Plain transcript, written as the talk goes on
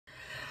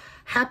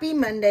Happy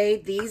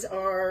Monday. These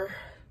are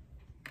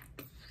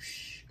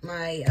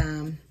my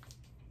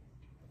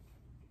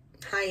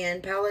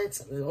high-end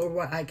palettes, or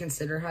what I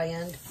consider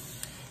high-end.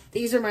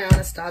 These are my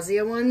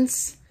Anastasia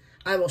ones.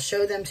 I will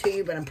show them to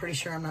you, but I'm pretty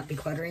sure I'm not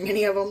decluttering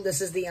any of them. This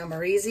is the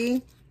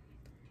Amarizi.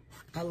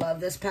 I love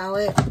this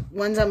palette.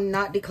 Ones I'm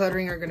not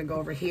decluttering are going to go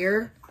over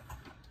here.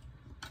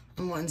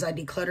 And ones I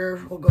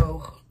declutter will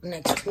go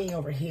next to me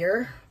over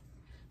here.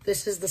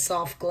 This is the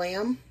Soft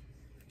Glam.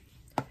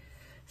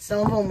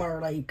 Some of them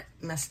are like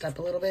messed up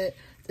a little bit.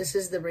 This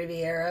is the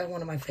Riviera,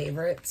 one of my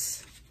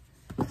favorites.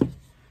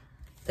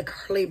 The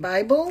Carly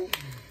Bible,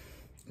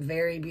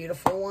 very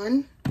beautiful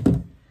one.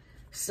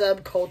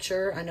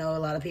 Subculture, I know a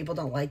lot of people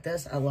don't like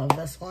this. I love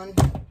this one.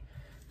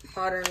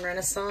 Modern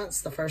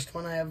Renaissance, the first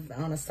one I have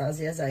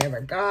Anastasia's I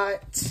ever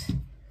got.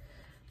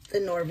 The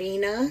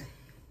Norvina.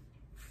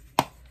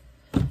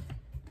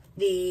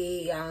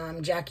 The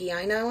Jackie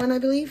Aina one, I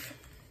believe.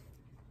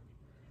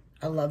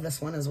 I love this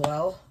one as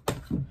well.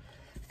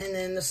 And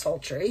then the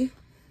Sultry.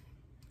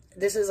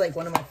 This is like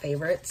one of my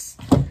favorites.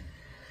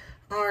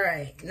 All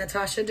right,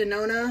 Natasha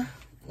Denona.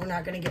 We're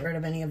not going to get rid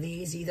of any of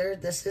these either.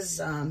 This is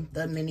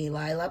the Mini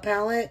Lila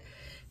palette.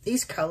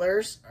 These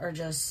colors are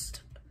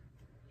just...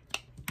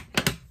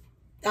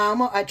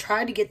 I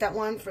tried to get that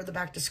one for the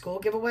back to school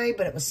giveaway,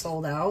 but it was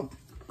sold out.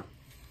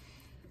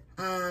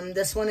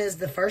 This one is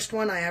the first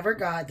one I ever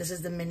got. This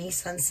is the Mini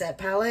Sunset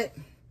palette.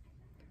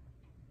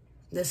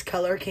 This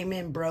color came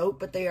in broke,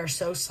 but they are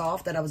so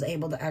soft that I was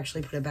able to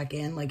actually put it back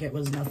in like it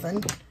was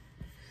nothing.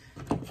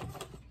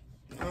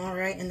 All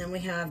right, and then we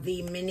have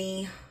the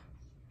Mini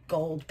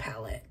Gold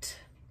palette.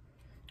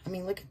 I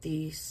mean, look at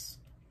these.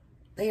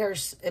 They are,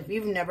 if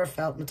you've never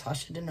felt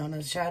Natasha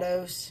Denona's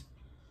shadows,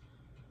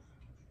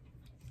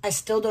 I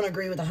still don't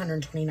agree with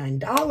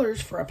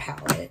 $129 for a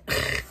palette.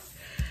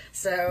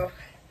 So,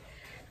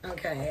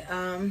 okay.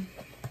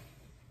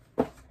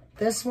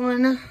 This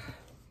one,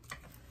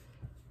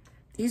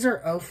 these are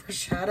Ofra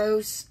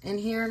shadows in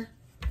here.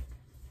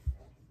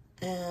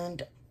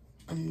 And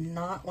I'm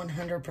not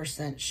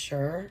 100%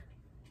 sure.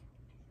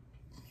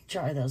 Let me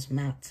try those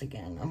mattes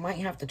again. I might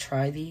have to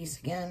try these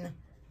again.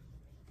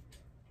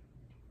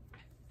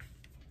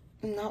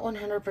 I'm not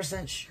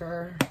 100%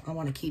 sure. I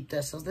want to keep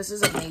this. So this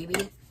is a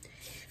maybe.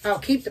 I'll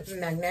keep the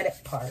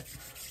magnetic part.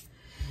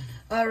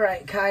 All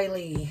right,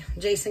 Kylie.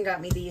 Jason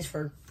got me these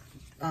for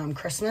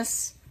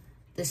Christmas.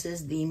 This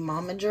is the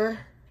Momager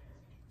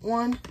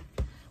one,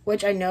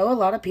 which I know a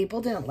lot of people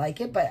didn't like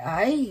it, but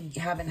I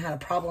haven't had a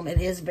problem. It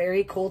is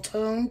very cool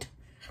toned,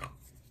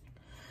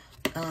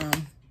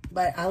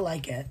 but I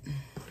like it.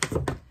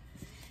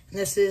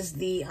 This is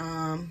the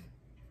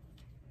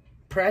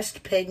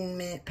Pressed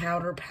Pigment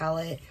Powder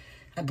Palette.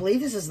 I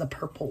believe this is the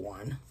purple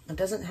one. It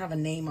doesn't have a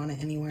name on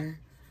it anywhere.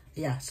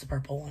 Yeah, it's the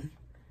purple one.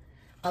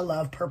 I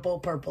love purple.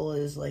 Purple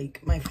is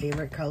like my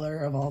favorite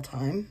color of all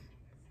time.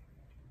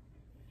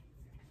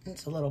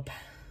 It's a little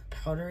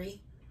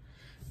powdery,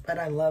 but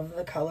I love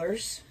the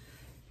colors.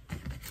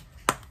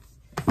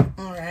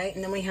 All right,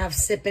 and then we have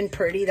Sippin'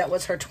 Pretty. That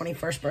was her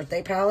 21st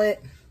birthday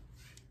palette.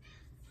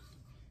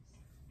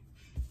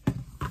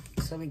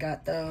 So we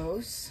got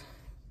those.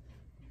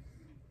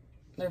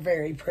 They're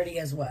very pretty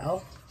as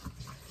well.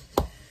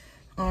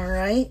 All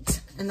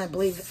right, and I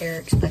believe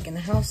Eric's back in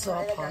the house, so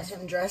I'll pause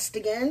him dressed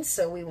again,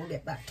 so we will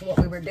get back to what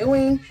we were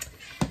doing.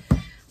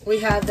 We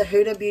have the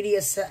Huda Beauty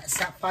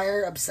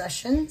Sapphire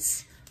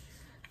Obsessions.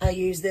 I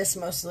use this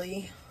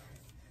mostly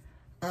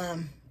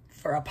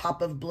for a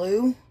pop of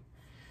blue,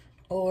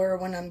 or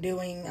when I'm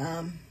doing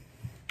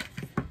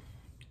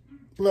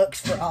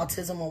looks for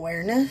autism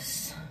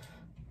awareness.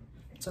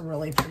 It's a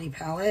really pretty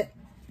palette.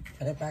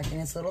 Put it back in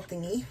its little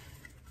thingy.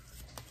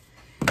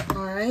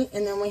 All right,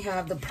 and then we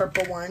have the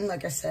purple one.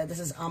 Like I said, this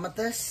is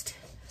Amethyst.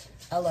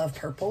 I love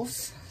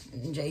purples.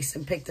 And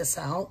Jason picked this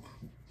out.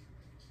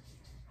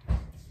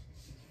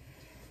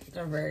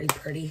 They're very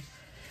pretty.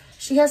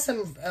 She has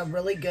a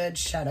really good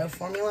shadow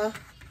formula.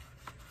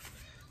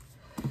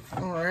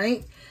 All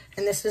right,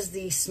 and this is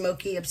the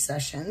Smoky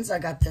Obsessions. I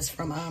got this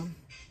from,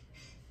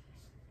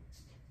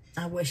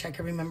 I wish I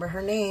could remember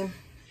her name.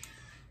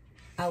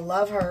 I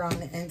love her on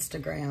the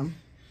Instagram.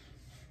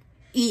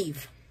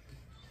 Eve.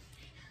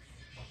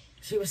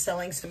 She was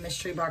selling some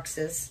mystery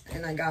boxes,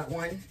 and I got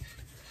one.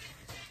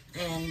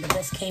 And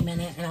this came in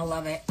it, and I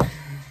love it.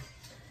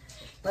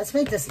 Let's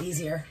make this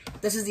easier.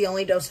 This is the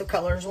only Dose of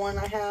Colors one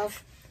I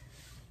have,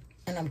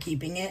 and I'm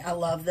keeping it. I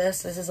love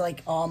this. This is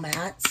like all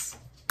mattes.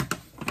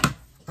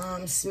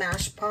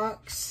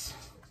 Smashbox,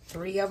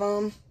 3 of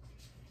them.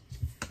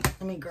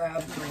 Let me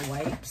grab my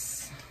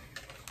wipes.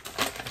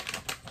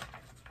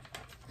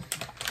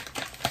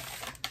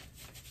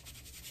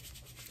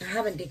 I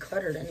haven't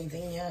decluttered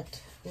anything yet.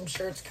 I'm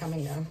sure it's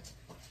coming though.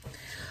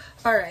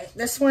 All right,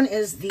 this one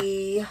is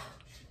the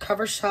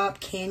Cover Shot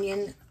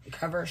Canyon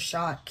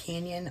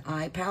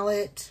Eye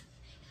Palette.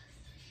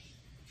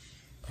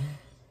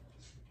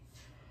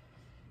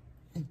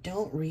 I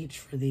don't reach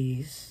for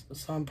these,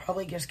 so I'm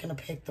probably just gonna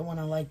pick the one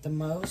I like the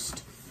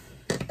most.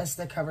 That's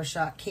the Cover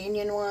Shot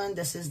Canyon one.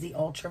 This is the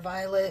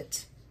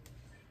Ultraviolet.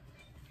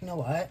 You know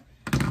what?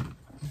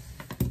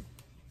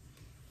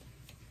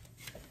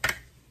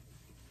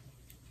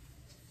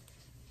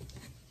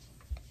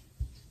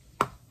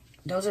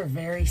 Those are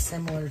very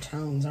similar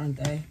tones,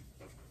 aren't they?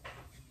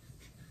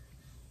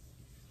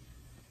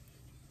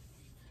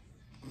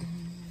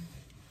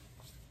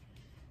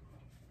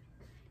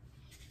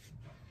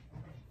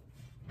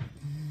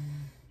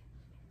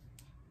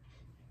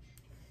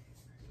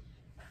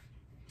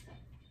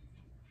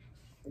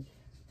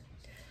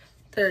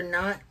 They're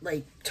not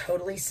like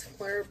totally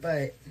similar,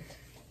 but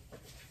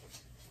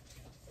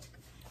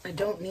I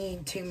don't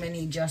need too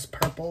many just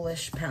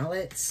purplish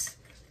palettes.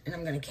 And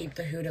I'm going to keep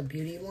the Huda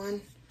Beauty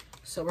one.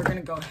 So we're going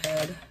to go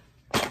ahead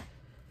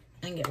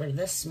and get rid of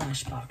this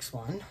Smashbox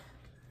one.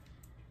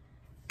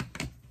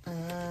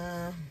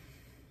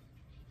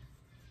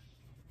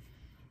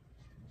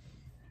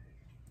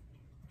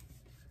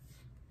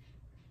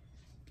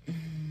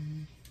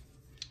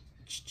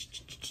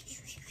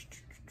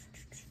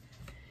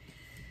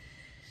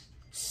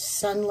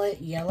 Sunlit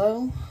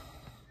Yellow.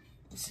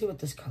 Let's see what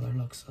this color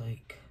looks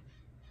like.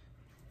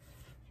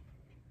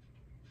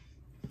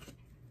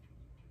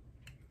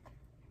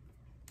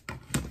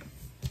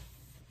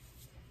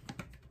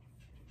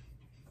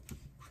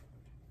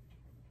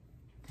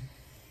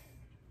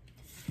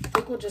 I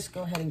think we'll just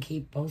go ahead and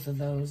keep both of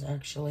those,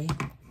 actually.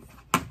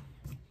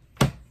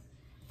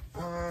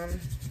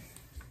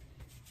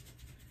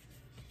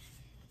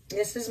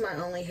 This is my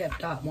only Hip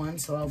Dot one,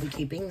 so I'll be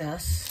keeping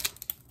this.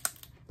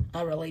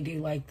 I really do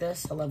like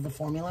this. I love the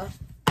formula.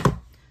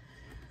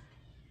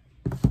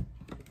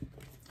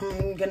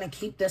 I'm going to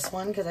keep this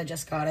one because I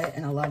just got it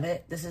and I love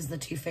it. This is the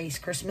Too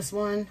Faced Christmas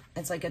one.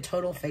 It's like a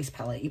total face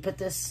palette. You put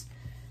this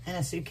in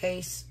a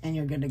suitcase and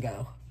you're good to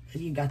go.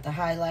 You got the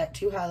highlight,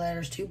 2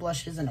 highlighters, 2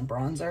 blushes, and a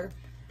bronzer.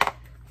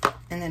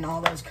 And then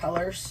all those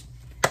colors.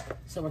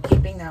 So we're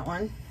keeping that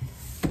one.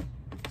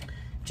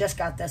 Just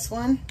got this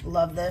one.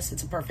 Love this.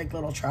 It's a perfect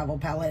little travel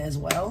palette as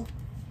well.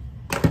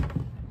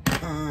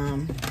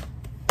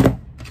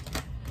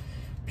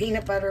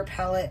 Peanut butter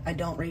palette. I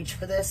don't reach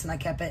for this, and I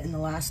kept it in the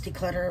last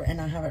declutter, and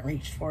I haven't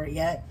reached for it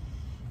yet.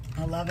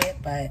 I love it,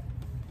 but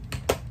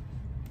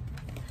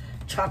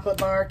chocolate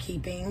bar,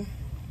 keeping.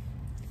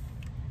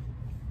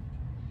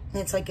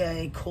 It's like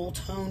a cool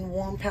tone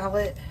warm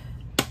palette,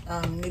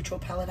 neutral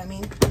palette, I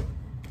mean.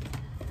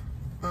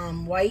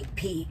 White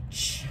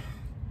peach.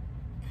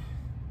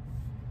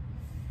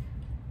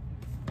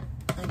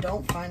 I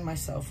don't find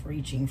myself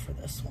reaching for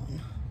this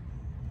one.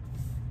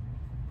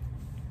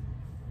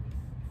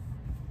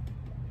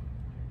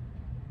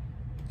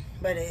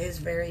 But it is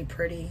very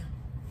pretty.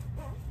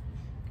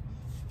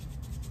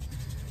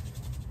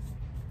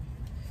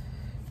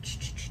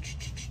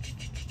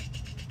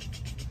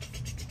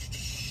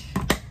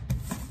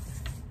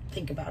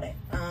 Think about it.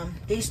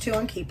 These two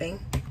I'm keeping.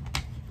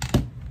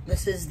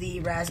 This is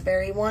the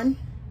raspberry one.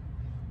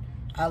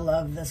 I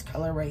love this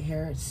color right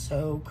here. It's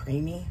so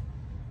creamy.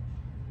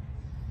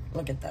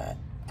 Look at that.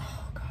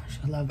 Oh gosh,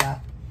 I love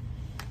that.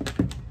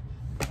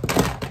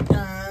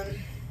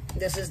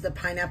 This is the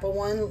pineapple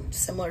one,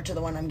 similar to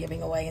the one I'm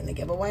giving away in the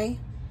giveaway.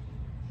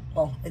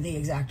 Well, the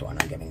exact one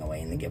I'm giving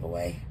away in the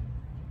giveaway.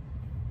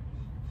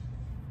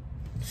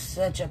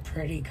 Such a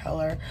pretty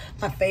color.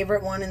 My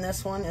favorite one in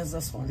this one is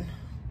this one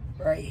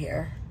right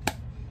here.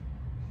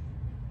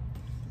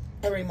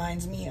 It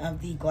reminds me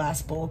of the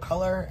glass bowl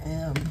color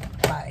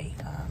by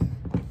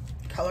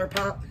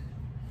ColourPop.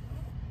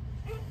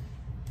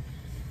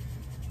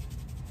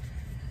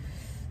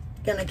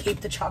 Gonna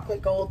keep the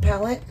chocolate gold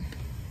palette.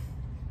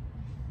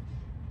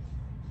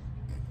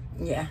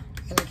 Yeah,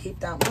 gonna keep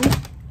that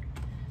one.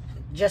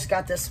 Just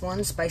got this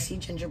one, spicy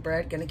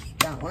gingerbread. Gonna keep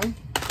that one.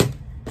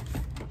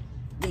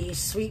 The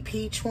sweet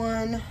peach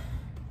one.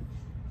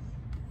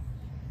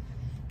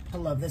 I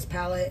love this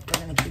palette. We're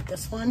gonna keep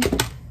this one.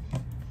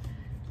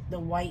 The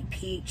white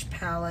peach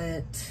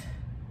palette.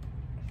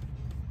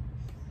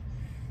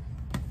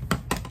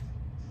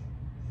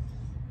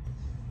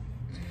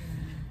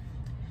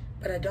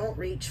 But I don't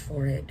reach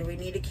for it. Do we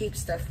need to keep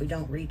stuff we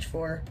don't reach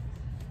for?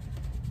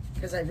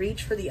 Because I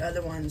reach for the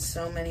other one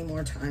so many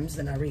more times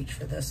than I reach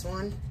for this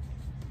one.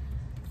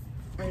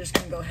 I'm just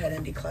going to go ahead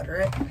and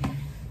declutter it.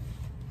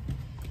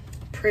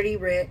 Pretty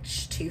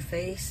Rich Too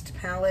Faced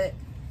palette.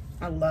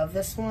 I love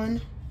this one.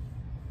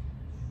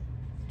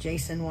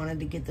 Jason wanted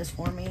to get this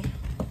for me.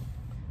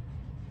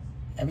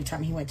 Every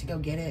time he went to go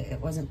get it,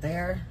 it wasn't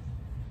there.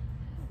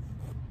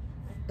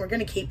 We're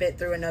going to keep it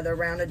through another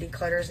round of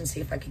declutters and see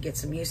if I could get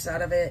some use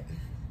out of it.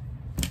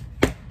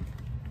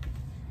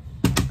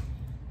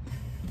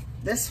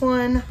 This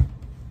one,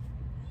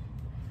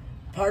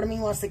 part of me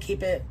wants to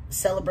keep it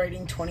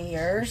celebrating 20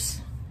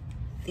 years.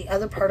 The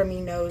other part of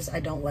me knows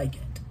I don't like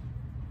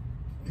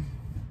it.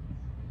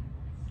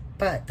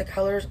 But the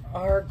colors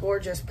are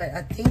gorgeous, but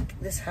I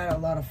think this had a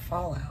lot of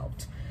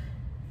fallout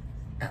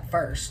at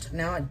first.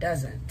 Now it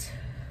doesn't.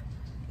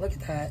 Look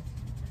at that.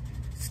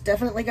 It's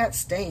definitely got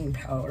staying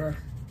power.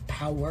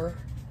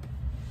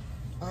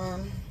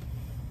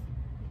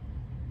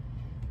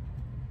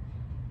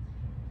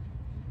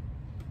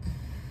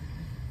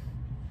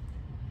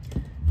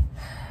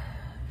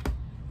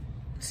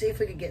 See if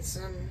we could get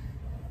some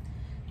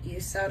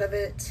use out of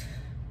it.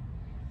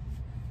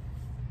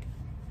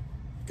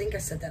 I think I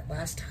said that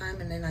last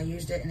time, and then I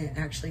used it and it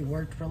actually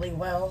worked really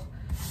well.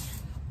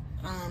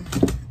 I'm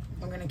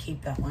gonna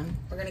keep that one.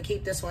 We're gonna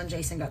keep this one.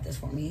 Jason got this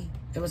for me.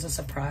 It was a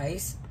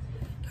surprise.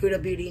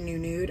 Huda Beauty New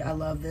Nude. I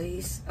love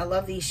these. I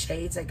love these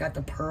shades that got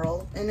the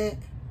pearl in it.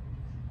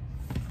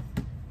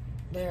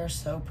 They are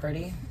so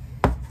pretty.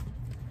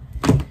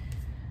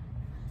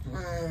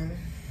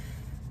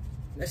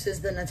 This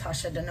is the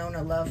Natasha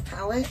Denona Love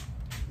Palette.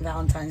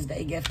 Valentine's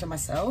Day gift to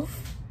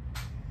myself.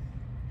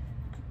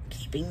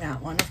 Keeping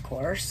that one, of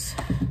course.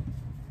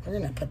 We're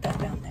gonna put that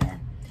down there.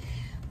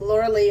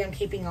 Laura Lee, I'm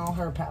keeping all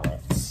her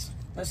palettes.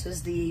 This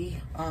is the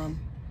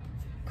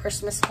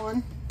Christmas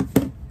one.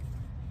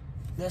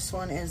 This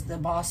one is the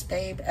Boss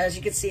Babe. As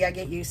you can see, I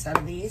get use out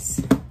of these.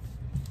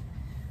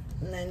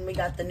 And then we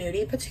got the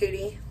Nudie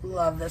Patootie.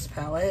 Love this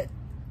palette.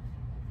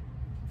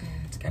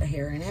 It's got a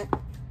hair in it.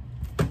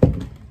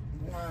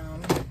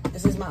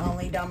 This is my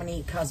only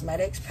Dominique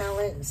Cosmetics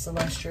palette,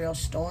 Celestial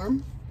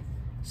Storm.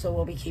 So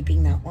we'll be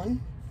keeping that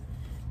one.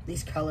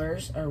 These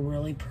colors are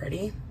really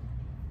pretty.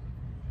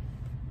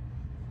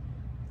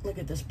 Look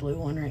at this blue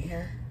one right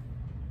here.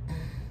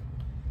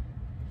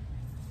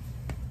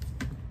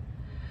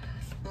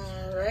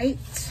 All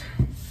right.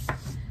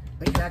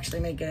 We can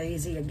actually make it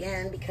easy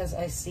again because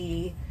I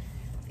see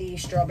the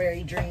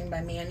Strawberry Dream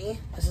by Manny.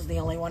 This is the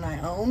only one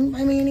I own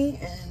by Manny,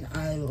 and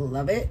I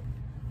love it.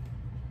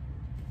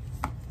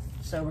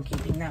 So we're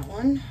keeping that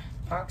one.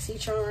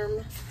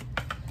 BoxyCharm.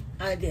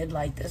 I did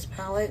like this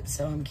palette,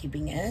 so I'm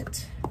keeping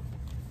it.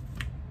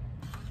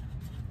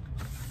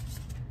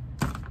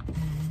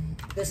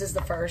 This is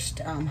the first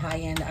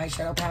high-end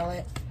eyeshadow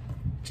palette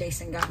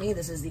Jason got me.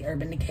 This is the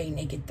Urban Decay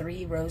Naked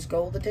 3 Rose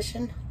Gold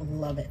Edition.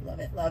 Love it, love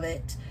it, love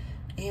it.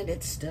 And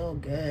it's still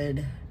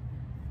good.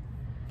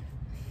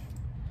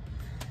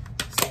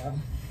 So,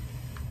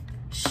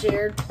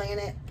 Shared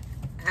Planet,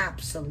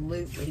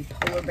 absolutely.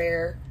 Polar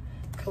Bear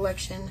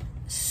collection.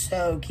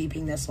 So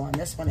keeping this one.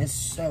 This one is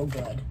so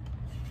good.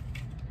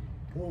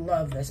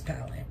 Love this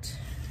palette.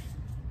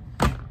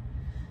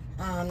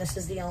 This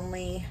is the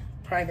only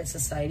Private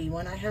Society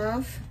one I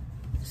have,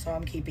 so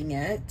I'm keeping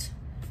it.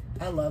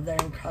 I love their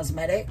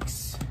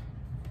cosmetics.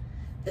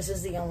 This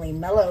is the only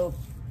Mellow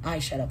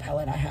eyeshadow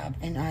palette I have,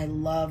 and I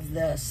love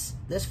this.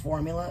 This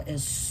formula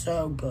is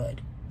so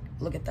good.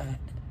 Look at that.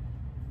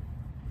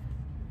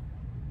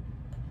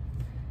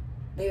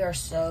 They are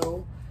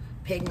so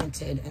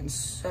pigmented and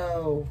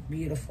so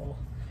beautiful.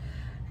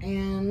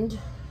 And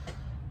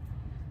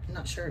I'm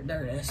not sure,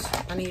 there it is.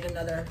 I need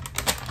another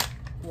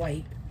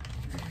white.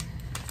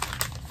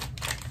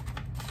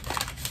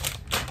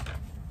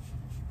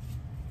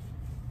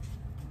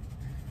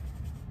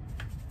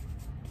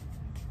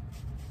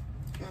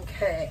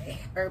 Okay,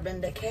 Urban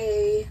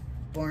Decay,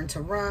 Born to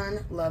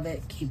Run, love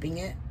it, keeping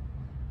it.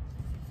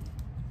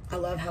 I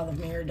love how the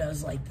mirror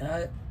does like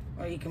that,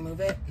 or you can move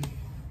it.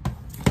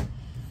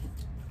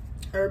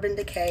 Urban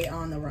Decay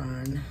On the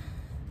Run.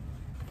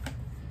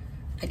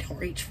 I don't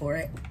reach for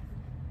it.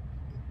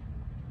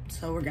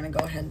 So we're gonna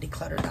go ahead and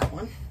declutter that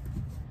one.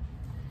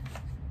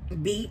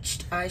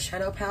 Beached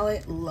eyeshadow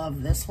palette,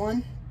 love this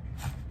one.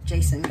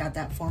 Jason got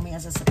that for me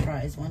as a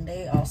surprise one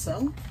day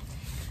also.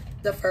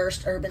 The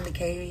first Urban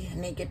Decay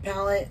Naked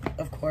palette,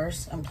 of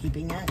course, I'm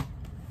keeping it.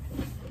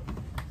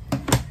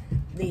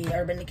 The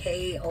Urban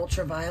Decay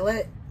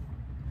Ultraviolet,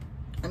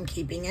 I'm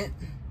keeping it.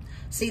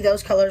 See,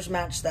 those colors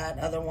match that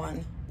other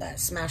one, that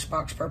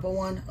Smashbox purple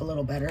one, a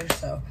little better,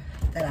 so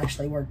that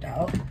actually worked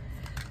out.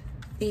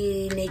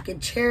 The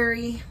Naked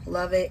Cherry,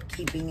 love it,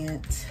 keeping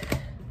it.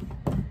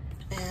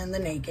 And the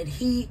Naked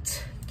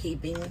Heat,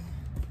 keeping.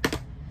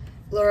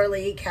 Laura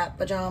Lee Cat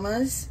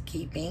Pajamas,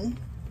 keeping.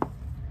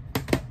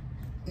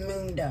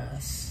 Moon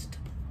Dust.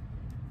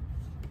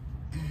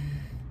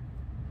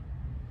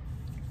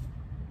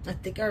 I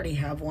think I already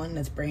have one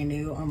that's brand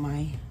new on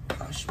my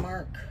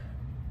Poshmark.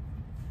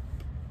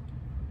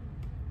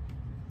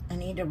 I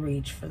need to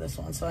reach for this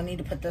one, so I need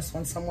to put this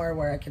one somewhere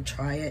where I can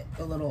try it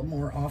a little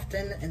more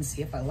often and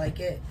see if I like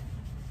it.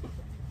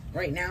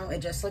 Right now, it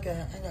just I got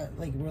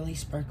like really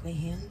sparkly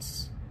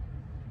hands.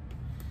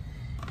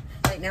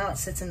 Right now, it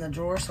sits in the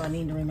drawer, so I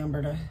need to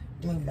remember to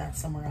move that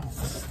somewhere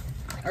else.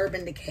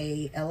 Urban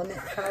Decay Element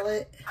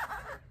palette.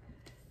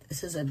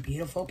 This is a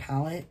beautiful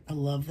palette. I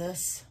love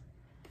this.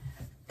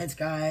 It's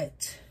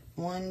got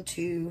 1,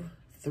 2,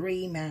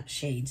 3 matte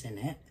shades in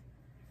it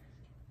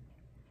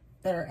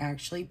that are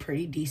actually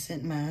pretty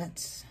decent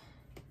mattes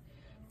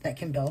that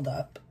can build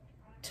up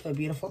to a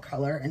beautiful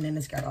color. And then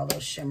it's got all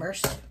those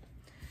shimmers.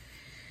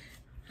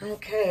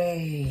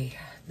 Okay,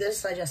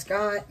 this I just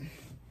got.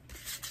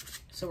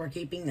 So we're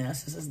keeping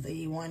this. This is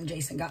the one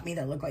Jason got me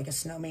that looked like a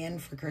snowman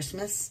for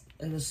Christmas.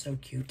 It was so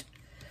cute.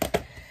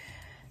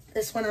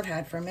 This one I've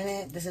had for a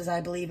minute. This is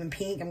I Believe in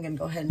Pink. I'm going to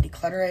go ahead and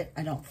declutter it.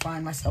 I don't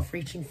find myself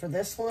reaching for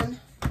this one.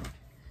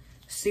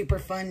 Super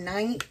Fun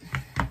Night.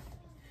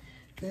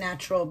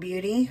 Natural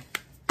Beauty.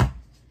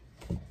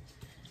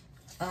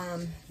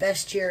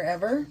 Best Year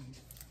Ever.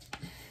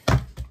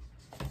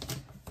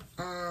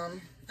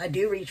 I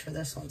do reach for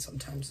this one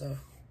sometimes though,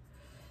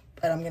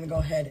 but I'm going to go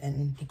ahead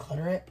and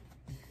declutter it.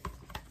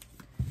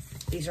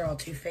 These are all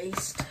Too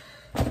Faced.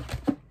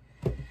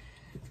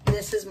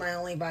 This is my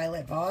only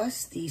Violet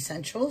Voss, the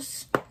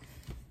Essentials.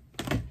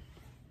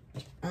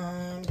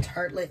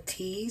 Tartlet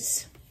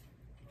Tees.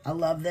 I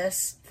love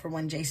this. For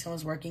when Jason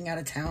was working out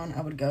of town,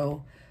 I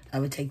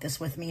would take this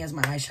with me as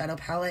my eyeshadow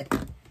palette.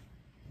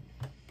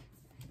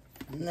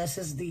 And this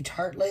is the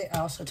Tartlet. I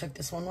also took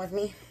this one with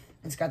me.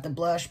 It's got the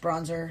blush,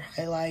 bronzer,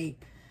 highlight,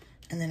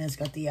 and then it's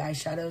got the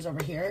eyeshadows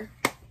over here.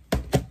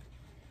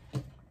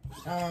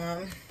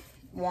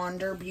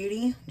 Wander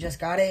Beauty. Just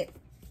got it.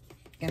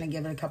 Gonna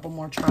give it a couple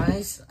more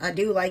tries. I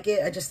do like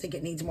it. I just think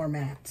it needs more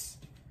mattes.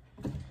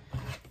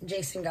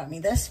 Jason got me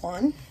this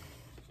one.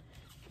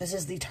 This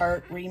is the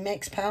Tarte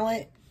Remix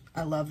palette.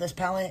 I love this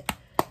palette.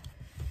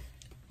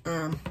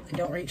 I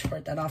don't reach for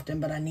it that often,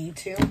 but I need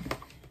to.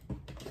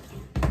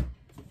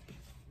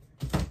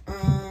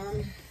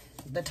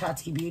 The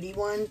Tati Beauty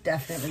one,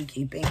 definitely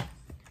keeping.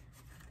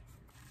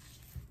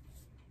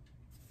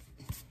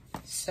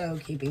 So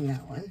keeping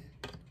that one.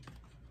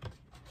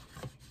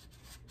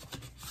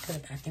 Put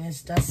it back in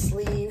his dust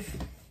sleeve.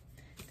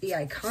 The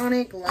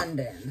Iconic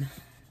London.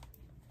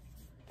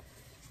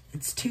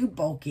 It's too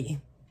bulky.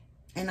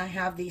 And I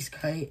have these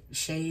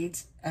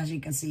shades, as you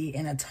can see,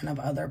 in a ton of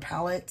other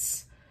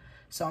palettes.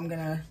 So I'm going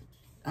to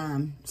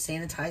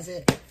sanitize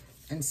it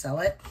and sell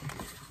it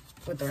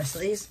with the rest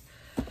of these.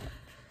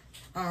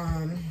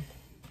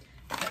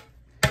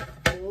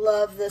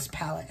 Love this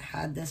palette.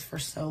 Had this for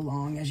so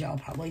long, as y'all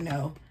probably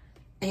know.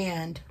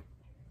 And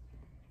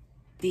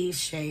these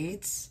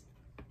shades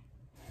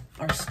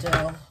are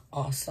still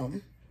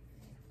awesome.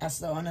 That's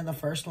one of the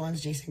first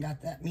ones Jason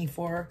got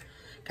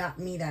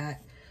me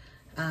that.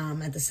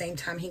 At the same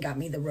time, he got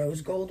me the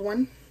rose gold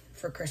one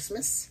for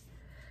Christmas.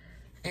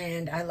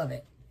 And I love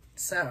it.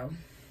 So,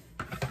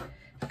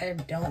 I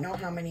don't know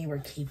how many we're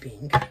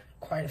keeping.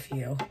 Quite a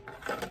few.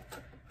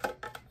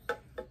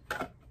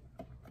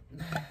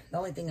 The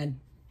only thing I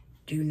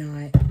do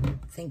not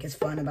think is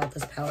fun about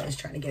this palette is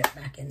trying to get it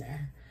back in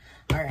there.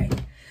 All right.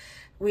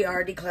 We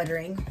are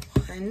decluttering.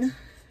 1,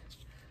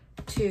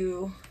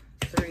 2,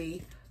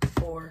 3,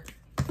 4,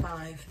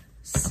 5,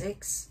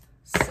 6,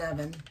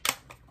 7,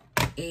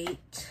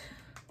 8,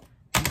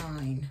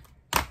 9,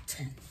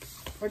 10.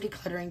 We're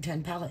decluttering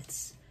 10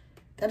 palettes.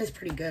 That is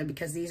pretty good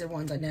because these are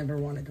ones I never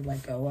wanted to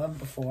let go of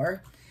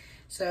before.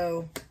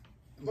 So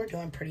we're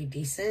doing pretty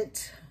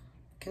decent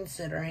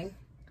considering.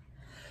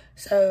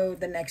 So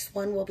the next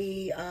one will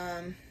be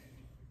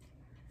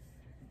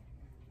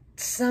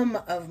some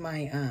of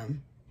my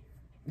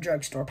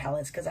drugstore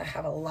palettes because I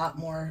have a lot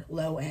more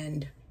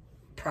low-end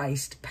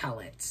priced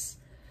palettes.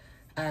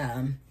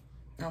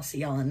 I'll see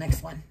y'all in the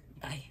next one.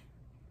 Bye.